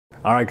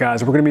All right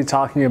guys, we're going to be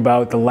talking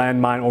about the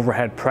landmine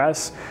overhead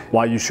press,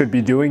 why you should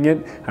be doing it,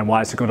 and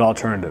why it's a good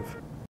alternative.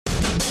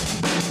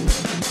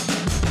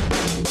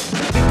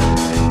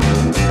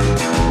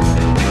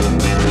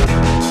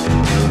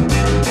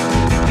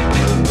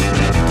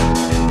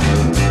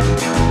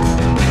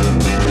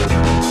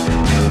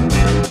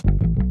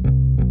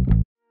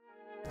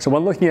 So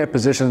when looking at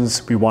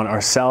positions we want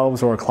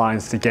ourselves or our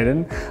clients to get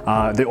in,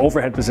 the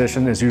overhead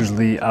position is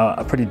usually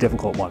a pretty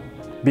difficult one.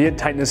 Be it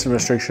tightness and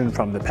restriction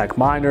from the pec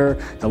minor,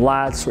 the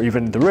lats, or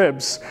even the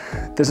ribs,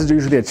 this is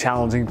usually a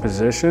challenging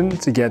position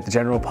to get the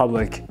general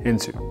public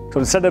into. So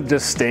instead of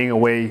just staying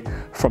away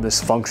from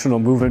this functional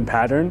movement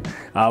pattern,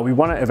 we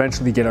want to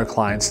eventually get our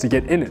clients to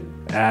get in it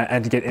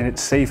and to get in it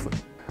safely.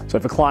 So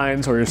if a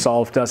client or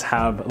yourself does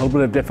have a little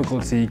bit of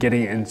difficulty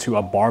getting into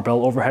a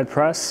barbell overhead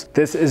press,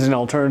 this is an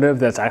alternative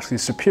that's actually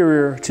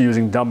superior to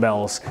using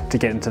dumbbells to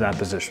get into that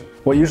position.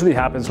 What usually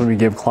happens when we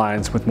give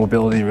clients with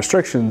mobility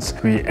restrictions,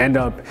 we end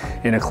up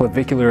in a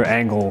clavicular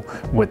angle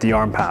with the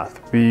arm path.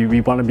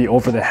 We want to be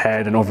over the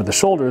head and over the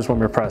shoulders when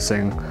we're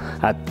pressing,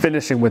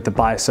 finishing with the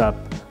bicep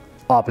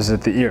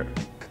opposite the ear.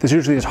 This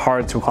usually is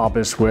hard to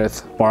accomplish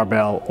with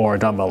barbell or a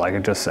dumbbell like I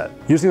just said.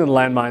 Using the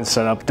landmine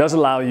setup does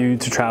allow you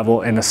to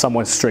travel in a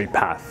somewhat straight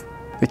path.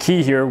 The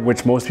key here,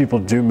 which most people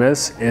do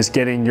miss, is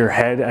getting your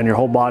head and your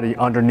whole body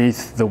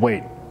underneath the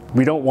weight.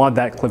 We don't want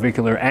that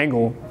clavicular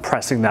angle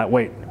pressing that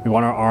weight. We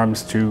want our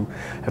arms to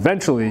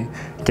eventually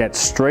get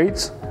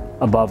straight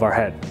above our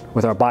head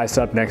with our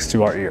bicep next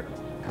to our ear.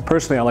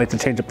 Personally, I like to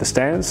change up the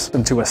stance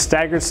into a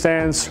staggered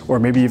stance or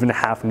maybe even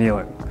half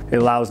kneeling. It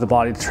allows the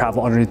body to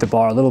travel underneath the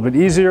bar a little bit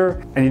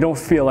easier, and you don't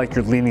feel like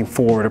you're leaning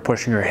forward or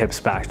pushing your hips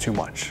back too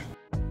much.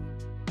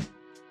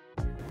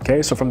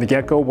 Okay, so from the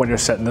get-go, when you're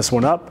setting this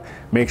one up,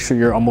 make sure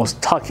you're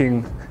almost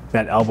tucking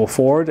that elbow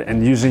forward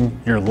and using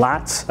your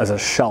lats as a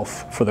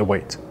shelf for the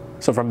weight.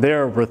 So from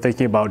there, we're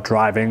thinking about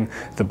driving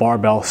the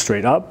barbell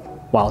straight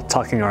up while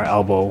tucking our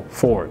elbow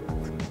forward.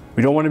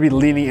 We don't want to be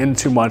leaning in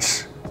too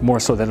much, more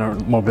so than our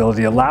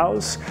mobility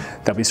allows,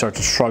 that we start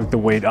to shrug the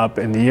weight up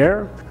in the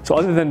air. So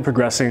other than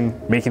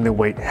progressing, making the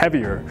weight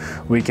heavier,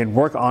 we can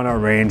work on our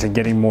range and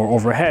getting more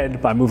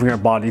overhead by moving our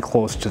body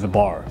close to the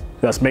bar,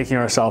 thus making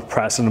ourselves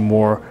press in a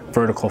more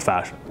vertical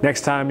fashion.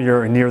 Next time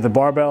you're near the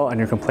barbell and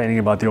you're complaining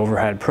about the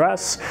overhead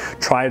press,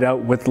 try it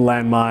out with the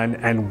landmine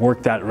and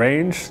work that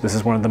range. This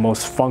is one of the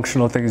most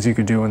functional things you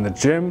could do in the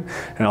gym,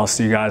 and I'll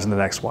see you guys in the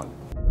next one.